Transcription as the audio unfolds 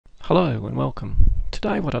Hello and welcome.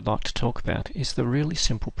 Today what I'd like to talk about is the really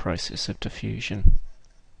simple process of diffusion.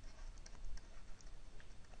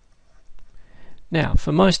 Now,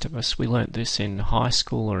 for most of us, we learnt this in high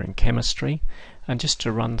school or in chemistry, and just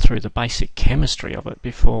to run through the basic chemistry of it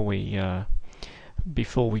before we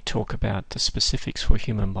talk about the specifics for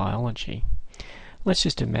human biology. Let's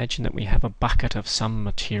just imagine that we have a bucket of some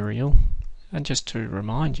material, and just to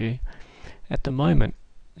remind you, at the moment,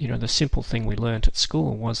 the simple thing we learnt at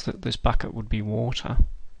school was that this bucket would be water,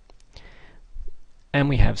 and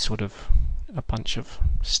we have sort of a bunch of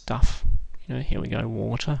stuff. Here we go,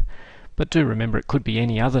 water. But do remember, it could be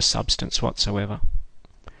any other substance whatsoever.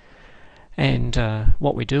 And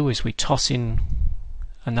what we do is we toss in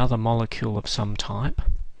another molecule of some type,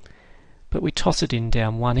 but we toss it in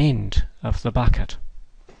down one end of the bucket.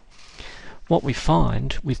 What we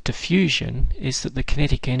find with diffusion is that the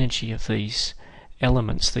kinetic energy of these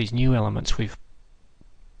elements, these new elements we've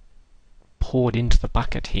poured into the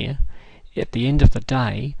bucket here, at the end of the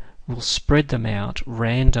day we'll spread them out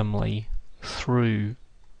randomly through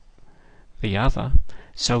the other,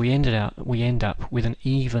 so we end up with an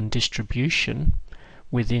even distribution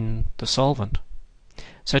within the solvent.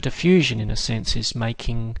 So diffusion, in a sense, is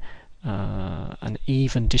making an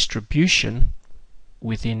even distribution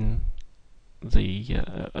within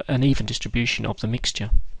an even distribution of the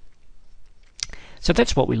mixture. So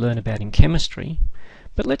that's what we learn about in chemistry,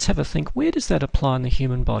 but let's have a think, where does that apply in the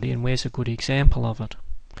human body, and where's a good example of it?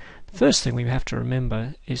 The first thing we have to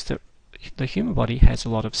remember is that the human body has a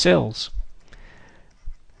lot of cells,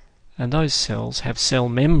 and those cells have cell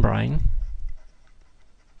membrane,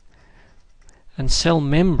 and cell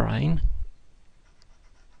membrane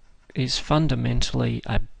is fundamentally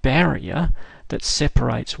a barrier that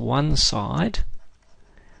separates one side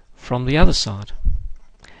from the other side.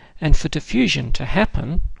 And for diffusion to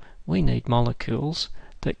happen, we need molecules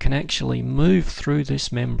that can actually move through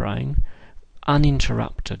this membrane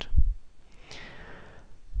uninterrupted.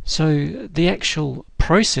 So the actual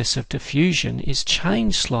process of diffusion is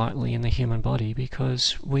changed slightly in the human body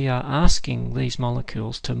because we are asking these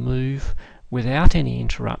molecules to move without any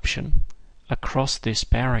interruption across this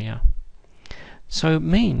barrier. So it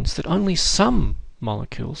means that only some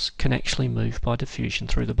molecules can actually move by diffusion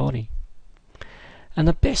through the body. And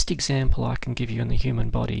the best example I can give you in the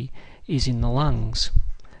human body is in the lungs.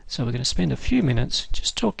 So we're going to spend a few minutes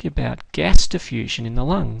just talking about gas diffusion in the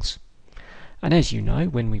lungs. And as you know,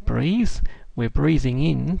 when we breathe, we're breathing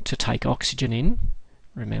in to take oxygen in.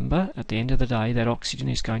 Remember, at the end of the day, that oxygen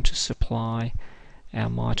is going to supply our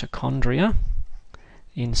mitochondria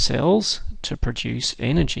in cells to produce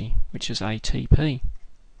energy, which is ATP.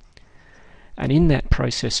 And in that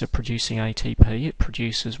process of producing ATP, it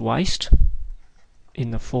produces waste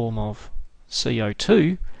in the form of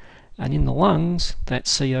CO2, and in the lungs that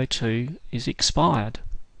CO2 is expired.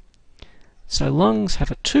 So lungs have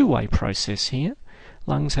a two-way process here.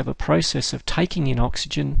 Lungs have a process of taking in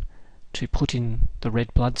oxygen to put in the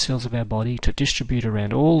red blood cells of our body, to distribute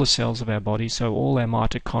around all the cells of our body so all our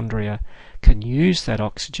mitochondria can use that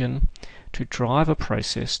oxygen to drive a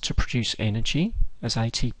process to produce energy as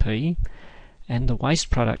ATP, and the waste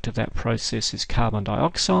product of that process is carbon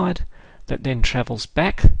dioxide, that then travels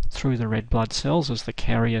back through the red blood cells as the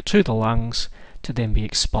carrier to the lungs to then be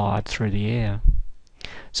expired through the air.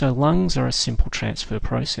 So lungs are a simple transfer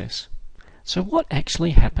process. So what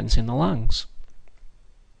actually happens in the lungs?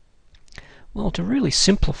 Well, to really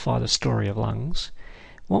simplify the story of lungs,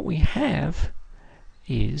 what we have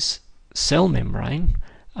is cell membrane,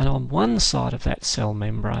 and on one side of that cell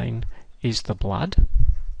membrane is the blood,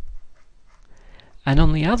 and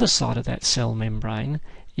on the other side of that cell membrane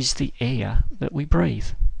is the air that we breathe.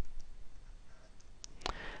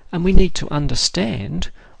 And we need to understand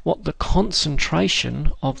what the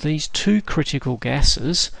concentration of these two critical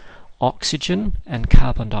gases, oxygen and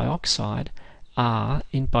carbon dioxide, are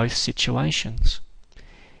in both situations.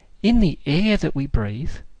 In the air that we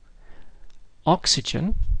breathe,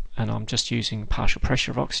 oxygen, and I'm just using partial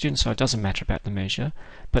pressure of oxygen, so it doesn't matter about the measure,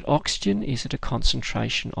 but oxygen is at a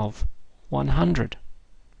concentration of 100.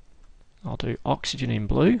 I'll do oxygen in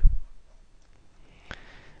blue,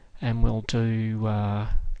 and we'll do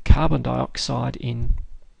carbon dioxide in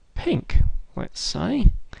pink, let's say,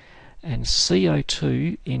 and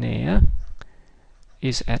CO2 in air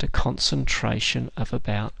is at a concentration of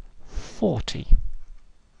about 40.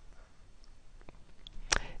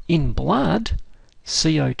 In blood,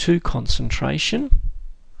 CO2 concentration,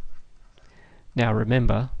 now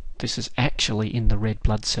remember, this is actually in the red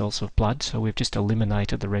blood cells of blood, so we've just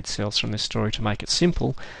eliminated the red cells from this story to make it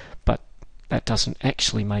simple, but that doesn't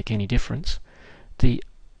actually make any difference.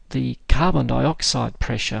 The carbon dioxide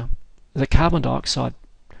pressure the carbon dioxide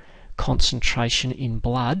concentration in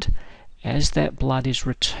blood as that blood is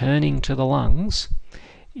returning to the lungs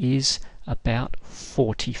is about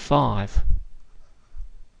 45.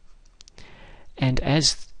 And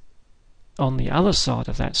as on the other side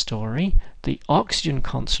of that story, the oxygen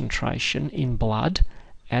concentration in blood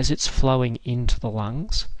as it's flowing into the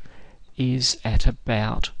lungs is at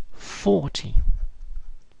about 40.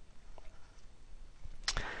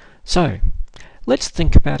 So, let's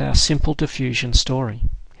think about our simple diffusion story.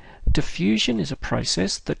 Diffusion is a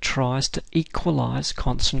process that tries to equalize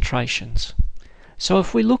concentrations. So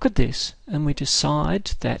if we look at this and we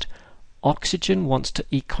decide that oxygen wants to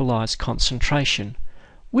equalize concentration,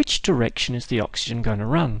 which direction is the oxygen going to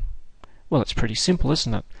run? Well, it's pretty simple,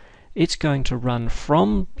 isn't it? It's going to run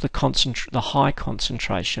from the high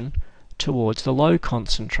concentration towards the low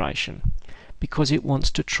concentration because it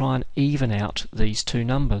wants to try and even out these two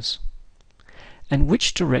numbers. And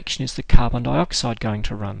which direction is the carbon dioxide going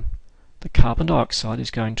to run? The carbon dioxide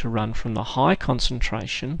is going to run from the high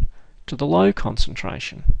concentration to the low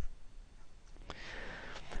concentration.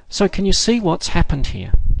 So can you see what's happened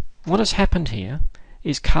here? What has happened here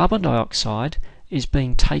is carbon dioxide is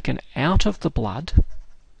being taken out of the blood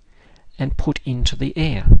and put into the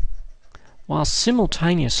air, while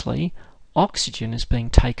simultaneously oxygen is being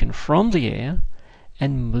taken from the air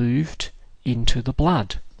and moved into the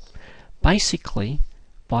blood, basically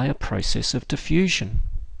by a process of diffusion.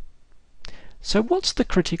 So what's the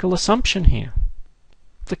critical assumption here?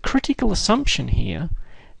 The critical assumption here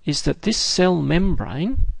is that this cell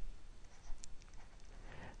membrane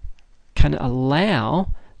can allow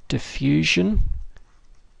diffusion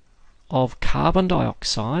of carbon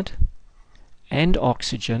dioxide and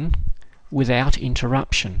oxygen without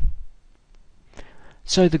interruption.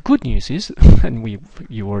 So the good news is, and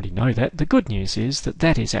you already know that, the good news is that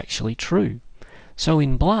that is actually true. So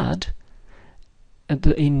in blood,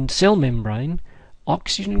 in cell membrane,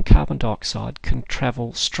 oxygen and carbon dioxide can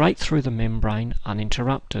travel straight through the membrane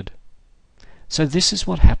uninterrupted. So this is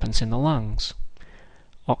what happens in the lungs.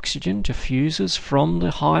 Oxygen diffuses from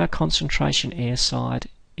the higher concentration air side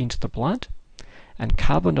into the blood, and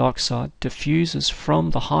carbon dioxide diffuses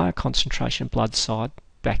from the higher concentration blood side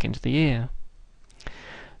back into the air.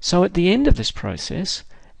 So at the end of this process,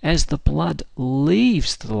 as the blood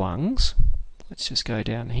leaves the lungs, let's just go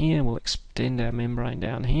down here, we'll extend our membrane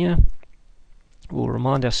down here. We'll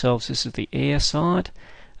remind ourselves this is the air side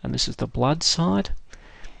and this is the blood side.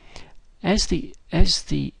 As the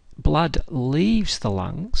blood leaves the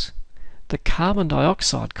lungs, the carbon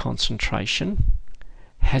dioxide concentration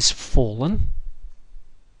has fallen.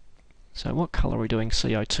 So what colour are we doing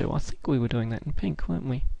CO2? I think we were doing that in pink, weren't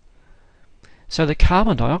we? So the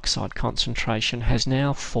carbon dioxide concentration has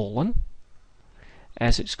now fallen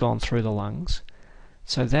as it's gone through the lungs.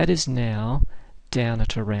 So that is now down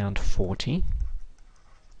at around 40.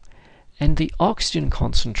 And the oxygen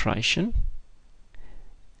concentration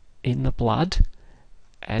in the blood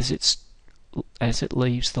as it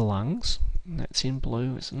leaves the lungs, and that's in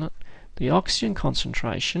blue, isn't it? The oxygen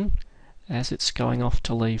concentration as it's going off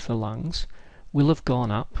to leave the lungs will have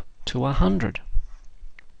gone up to 100.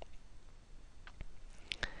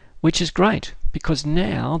 Which is great, because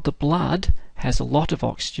now the blood has a lot of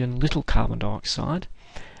oxygen, little carbon dioxide,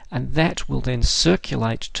 and that will then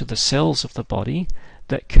circulate to the cells of the body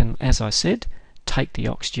that can, as I said, take the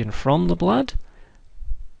oxygen from the blood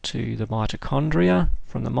to the mitochondria,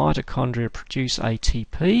 from the mitochondria produce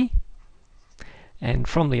ATP, and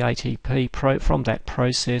from the ATP, from that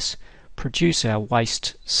process, produce our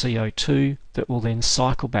waste CO2 that will then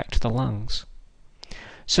cycle back to the lungs.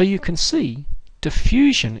 So you can see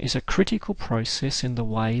diffusion is a critical process in the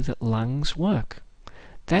way that lungs work.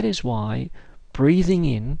 That is why breathing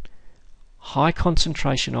in high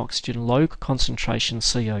concentration oxygen, low concentration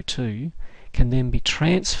CO2 can then be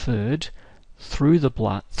transferred through the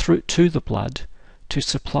blood, to the blood to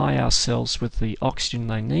supply our cells with the oxygen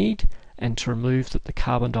they need and to remove the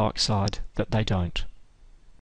carbon dioxide that they don't.